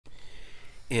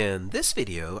In this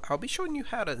video, I'll be showing you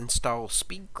how to install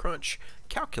SpeedCrunch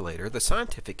calculator, the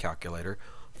scientific calculator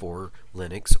for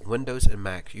Linux, Windows, and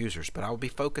Mac users, but I will be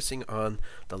focusing on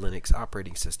the Linux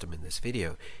operating system in this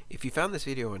video. If you found this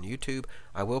video on YouTube,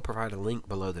 I will provide a link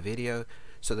below the video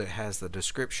so that it has the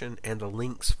description and the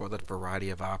links for the variety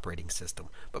of operating system.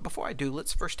 But before I do,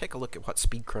 let's first take a look at what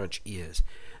SpeedCrunch is.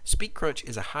 SpeedCrunch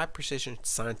is a high-precision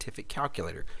scientific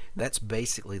calculator. That's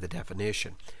basically the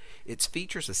definition. It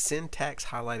features a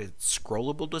syntax-highlighted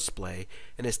scrollable display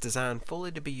and is designed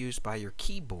fully to be used by your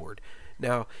keyboard.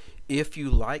 Now, if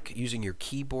you like using your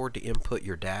keyboard to input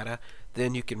your data,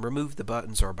 then you can remove the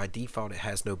buttons, or by default it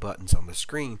has no buttons on the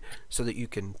screen, so that you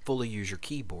can fully use your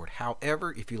keyboard.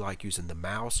 However, if you like using the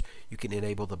mouse, you can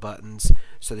enable the buttons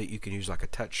so that you can use like a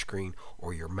touch screen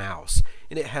or your mouse.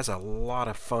 And it has a lot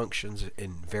of functions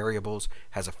and variables,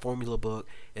 has a formula book,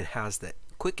 and has the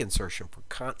quick insertion for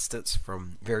constants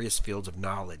from various fields of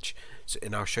knowledge.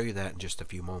 And I'll show you that in just a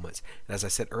few moments. And as I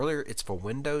said earlier, it's for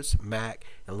Windows, Mac,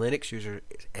 and Linux users,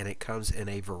 and it comes in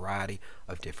a variety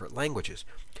of different languages.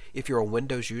 If you're a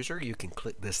Windows user, you can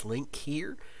click this link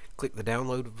here, click the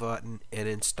download button, and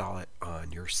install it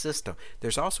on your system.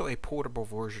 There's also a portable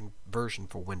version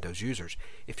for Windows users.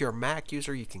 If you're a Mac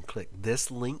user, you can click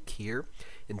this link here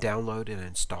and download and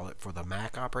install it for the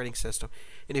Mac operating system.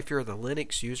 And if you're the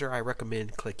Linux user, I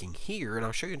recommend clicking here, and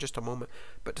I'll show you in just a moment.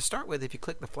 But to start with, if you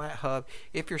click the Flat Hub,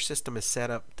 if your system is set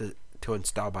up to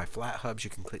install by Flat Hubs, you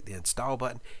can click the install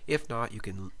button. If not, you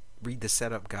can read the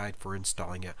setup guide for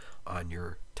installing it on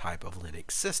your type of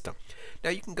Linux system. Now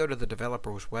you can go to the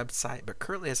developer's website, but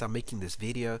currently as I'm making this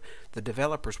video, the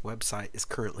developer's website is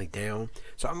currently down.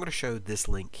 So I'm going to show this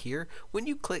link here. When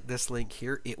you click this link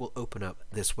here, it will open up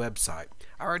this website.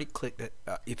 I already clicked it.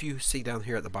 If you see down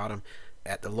here at the bottom,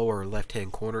 at the lower left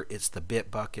hand corner, it's the bit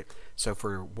bucket. So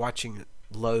for watching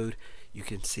load, you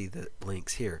can see the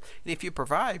links here. And if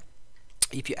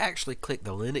you actually click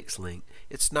the Linux link,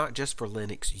 it's not just for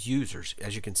Linux users.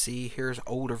 As you can see, here's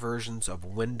older versions of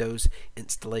Windows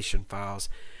installation files.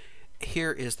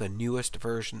 Here is the newest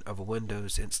version of a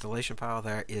Windows installation file.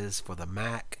 There is for the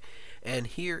Mac, and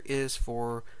here is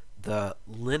for the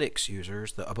Linux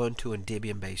users, the Ubuntu and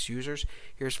Debian based users.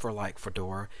 Here's for like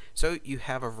Fedora. So you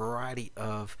have a variety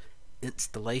of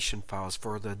installation files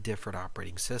for the different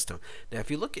operating system. Now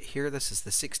if you look at here, this is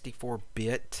the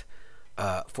 64-bit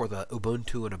for the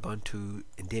Ubuntu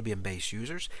and Debian based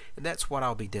users, and that's what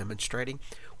I'll be demonstrating.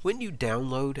 When you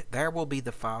download, there will be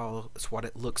the file. It's what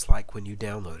it looks like when you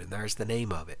download, and there's the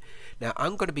name of it. Now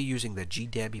I'm going to be using the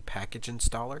GDebi package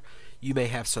installer. You may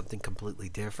have something completely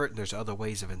different, and there's other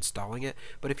ways of installing it,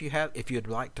 but if you'd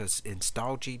like to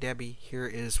install GDebi, here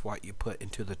is what you put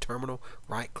into the terminal.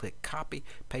 Right click copy,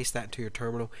 paste that into your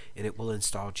terminal, and it will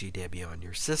install GDebi on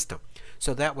your system.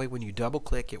 So that way when you double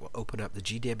click, it will open up the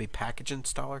GDebi package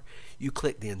installer. You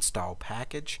click the install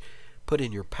package, put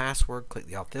in your password, click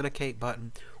the authenticate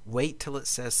button, wait till it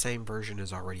says same version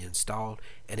is already installed,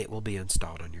 and it will be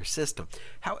installed on your system.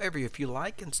 However, if you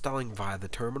like installing via the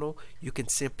terminal, you can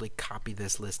simply copy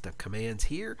this list of commands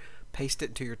here, paste it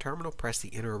into your terminal, press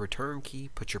the enter or return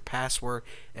key, put your password,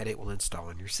 and it will install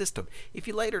on your system. If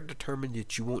you later determine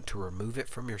that you want to remove it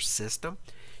from your system,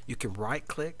 you can right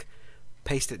click,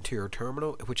 paste it into your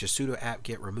terminal, which is sudo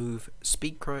apt-get remove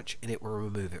SpeedCrunch, and it will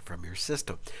remove it from your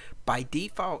system. By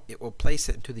default, it will place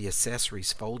it into the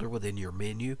accessories folder within your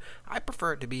menu. I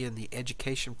prefer it to be in the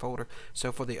education folder.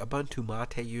 So for the Ubuntu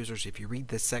Mate users, if you read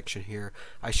this section here,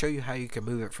 I show you how you can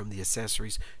move it from the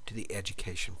accessories to the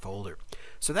education folder.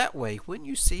 So that way, when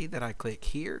you see that I click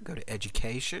here, go to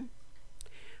education.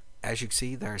 As you can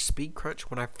see, there's SpeedCrunch.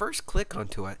 When I first click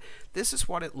onto it, this is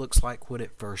what it looks like when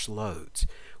it first loads.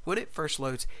 When it first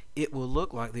loads, it will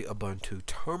look like the Ubuntu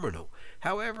terminal.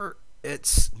 However,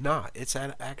 it's not. It's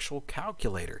an actual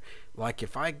calculator. Like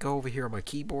if I go over here on my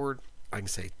keyboard, I can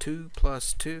say 2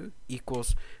 plus 2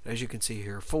 equals, as you can see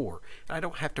here, 4. And I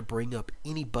don't have to bring up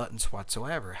any buttons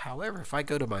whatsoever. However, if I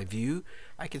go to my view,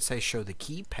 I can say show the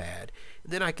keypad.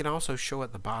 And then I can also show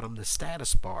at the bottom the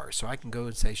status bar. So I can go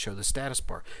and say show the status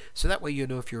bar. So that way you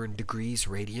know if you're in degrees,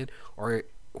 radian, or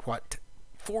what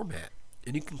format.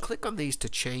 And you can click on these to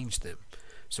change them.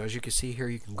 So as you can see here,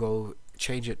 you can go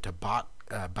change it to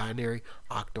binary,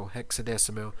 octal,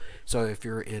 hexadecimal. So if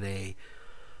you're in a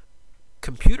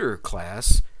computer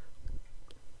class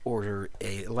or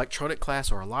a electronic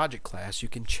class or a logic class, you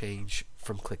can change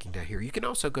from clicking down here. You can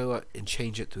also go up and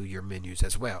change it through your menus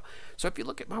as well. So if you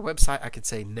look at my website, I can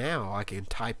say now I can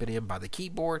type it in by the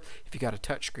keyboard. If you got a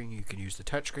touch screen, you can use the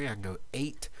touch screen. I can go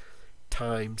 8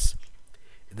 times,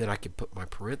 and then I can put my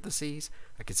parentheses.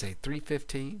 I can say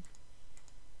 315,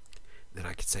 then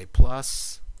I can say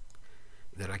plus,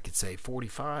 Then I could say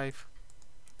 45,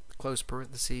 close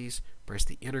parentheses, press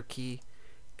the enter key,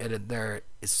 and then there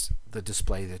is the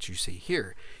display that you see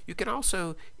here. You can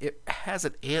also, it has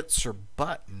an answer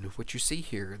button, which you see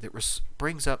here, that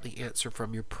brings up the answer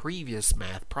from your previous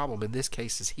math problem. In this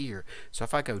case is here. So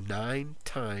if I go 9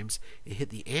 times and hit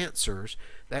the answers,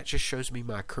 that just shows me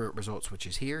my current results, which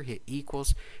is here, hit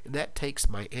equals, and that takes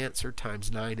my answer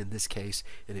times 9 in this case,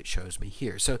 and it shows me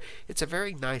here. So it's a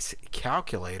very nice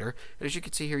calculator. And as you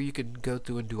can see here, you can go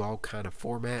through and do all kind of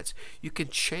formats. You can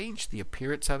change the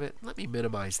appearance of it. Let me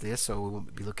minimize this so we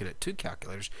won't be looking at two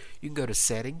calculators. You can go to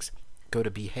settings, go to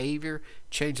behavior,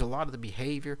 change a lot of the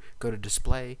behavior, go to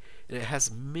display, and it has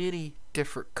many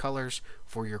different colors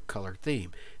for your color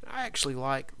theme. And I actually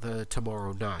like the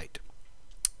tomorrow night.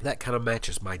 That kind of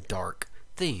matches my dark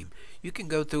theme. You can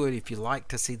go through it if you like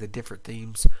to see the different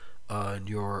themes on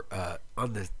your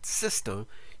on the system.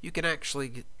 You can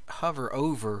actually hover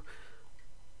over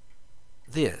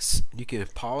this. You can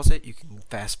pause it, you can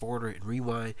fast forward it and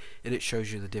rewind, and it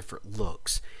shows you the different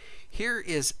looks. Here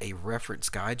is a reference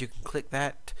guide. You can click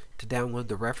that to download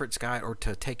the reference guide, or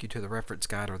to take you to the reference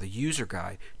guide or the user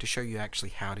guide to show you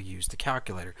actually how to use the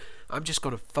calculator. I'm just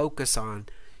going to focus on,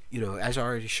 as I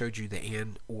already showed you, the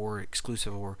and, or,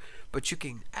 exclusive or, but you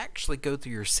can actually go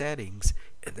through your settings,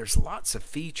 and there's lots of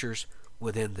features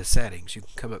within the settings. You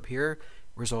can come up here,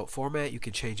 result format, you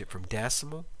can change it from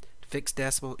decimal, fixed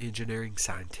decimal, engineering,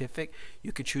 scientific.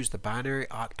 You can choose the binary,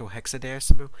 octal,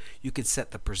 hexadecimal. You can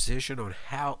set the precision on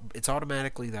how it's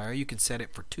automatically there. You can set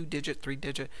it for 2-digit,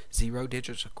 3-digit, 0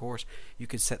 digits, of course. You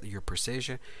can set your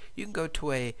precision. You can go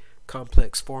to a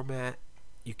complex format.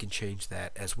 You can change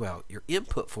that as well. Your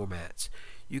input formats,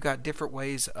 you got different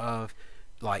ways of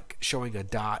like showing a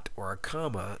dot or a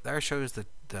comma. There shows the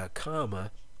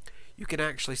comma. You can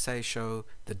actually say show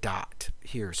the dot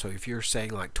here. So if you're saying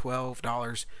like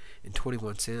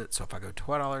 $12.21, so if I go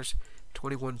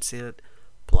 $12.21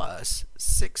 plus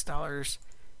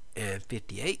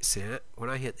 $6.58, when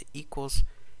I hit the equals,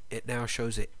 it now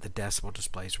shows it the decimal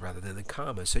displays rather than the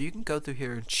comma. So you can go through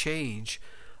here and change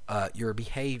your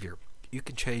behavior. You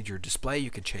can change your display, you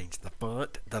can change the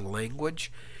font, the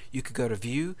language. You could go to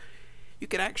view. You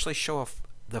can actually show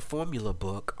the formula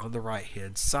book on the right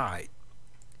hand side,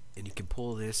 and you can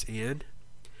pull this in.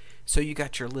 So you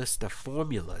got your list of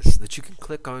formulas that you can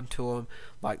click onto them,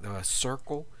 like the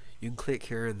circle. You can click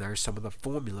here and there's some of the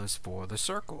formulas for the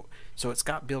circle. So it's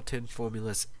got built-in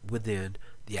formulas within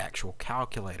the actual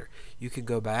calculator. You can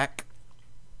go back,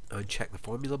 uncheck the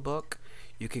formula book.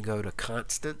 You can go to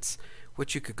constants,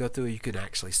 which you could go through. You can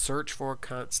actually search for a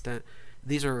constant.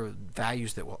 These are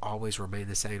values that will always remain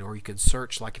the same, or you can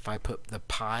search, like if I put the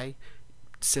pi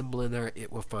symbol in there,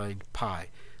 it will find pi.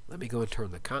 Let me go and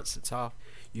turn the constants off.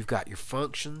 You've got your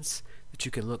functions that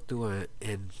you can look through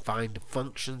and find the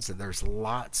functions, and there's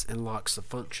lots and lots of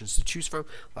functions to choose from.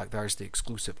 Like there's the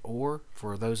exclusive or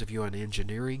for those of you in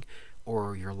engineering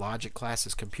or your logic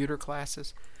classes, computer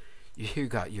classes. You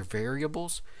got your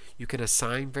variables. You can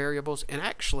assign variables, and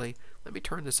actually, let me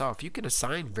turn this off. You can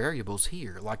assign variables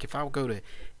here. Like if I go to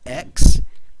x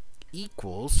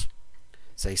equals,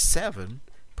 say 7,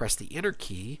 press the enter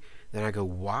key, then I go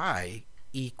y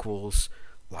equals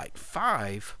like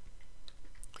 5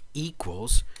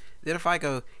 equals, then if I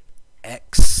go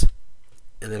x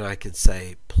and then I can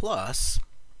say plus,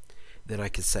 then I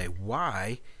can say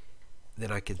y,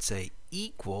 then I can say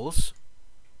equals,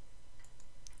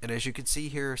 and as you can see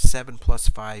here, 7 plus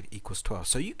 5 equals 12.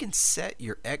 So you can set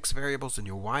your x variables and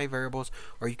your y variables,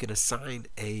 or you can assign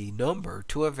a number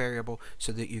to a variable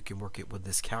so that you can work it with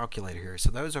this calculator here.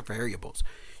 So those are variables.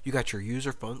 You got your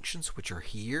user functions, which are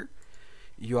here.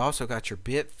 You also got your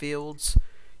bit fields,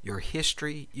 your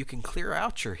history. You can clear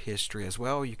out your history as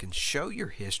well. You can show your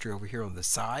history over here on the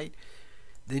side.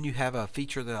 Then you have a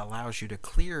feature that allows you to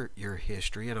clear your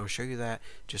history, and I'll show you that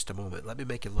in just a moment. Let me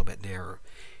make it a little bit narrower.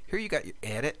 Here you got your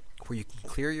edit, where you can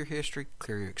clear your history,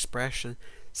 clear your expression,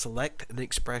 select an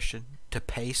expression to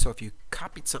paste. So if you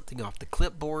copied something off the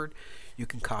clipboard, you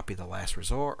can copy the last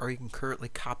result, or you can currently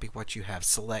copy what you have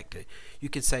selected. You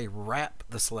can say wrap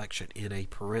the selection in a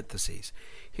parentheses.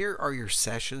 Here are your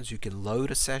sessions. You can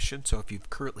load a session. So if you've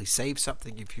currently saved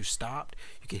something, if you stopped,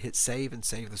 you can hit save and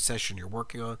save the session you're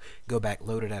working on. Go back,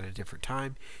 load it at a different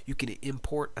time. You can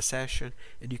import a session,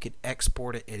 and you can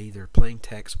export it in either plain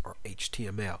text or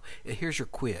HTML. And here's your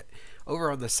quit.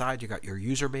 Over on the side, you got your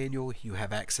user manual you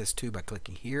have access to by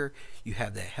clicking here. You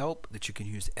have the help that you can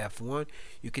use F1.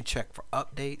 You can check for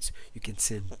updates. You can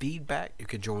send feedback. You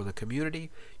can join the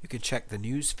community. You can check the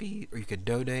news feed, or you can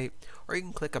donate, or you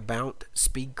can click about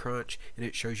SpeedCrunch, and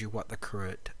it shows you what the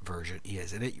current version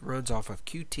is. And it runs off of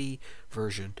Qt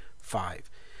version 5.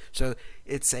 So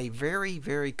it's a very,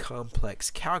 very complex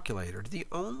calculator. The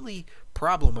only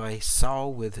problem I saw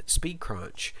with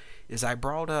SpeedCrunch is I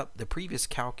brought up the previous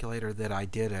calculator that I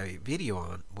did a video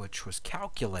on, which was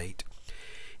Calculate.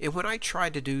 And when I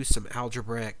tried to do some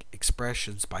algebraic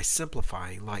expressions by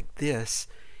simplifying like this,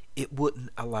 it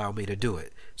wouldn't allow me to do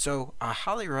it. So I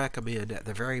highly recommend at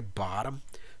the very bottom,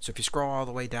 so if you scroll all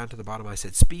the way down to the bottom, I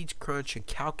said SpeedCrunch and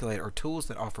Calculate are tools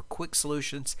that offer quick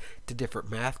solutions to different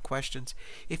math questions.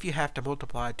 If you have to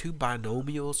multiply two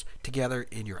binomials together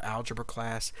in your algebra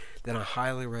class, then I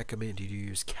highly recommend you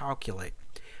use Calculate.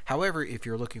 However, if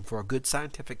you're looking for a good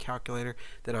scientific calculator,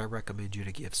 then I recommend you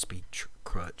to give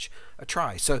SpeedCrunch a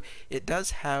try. So it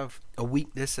does have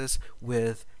weaknesses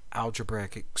with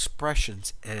algebraic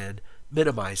expressions and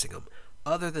minimizing them.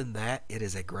 Other than that, it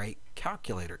is a great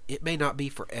calculator. It may not be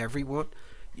for everyone.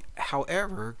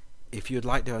 However, if you'd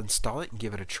like to install it and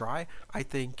give it a try, I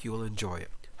think you'll enjoy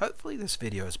it. Hopefully this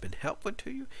video has been helpful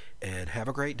to you, and have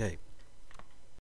a great day.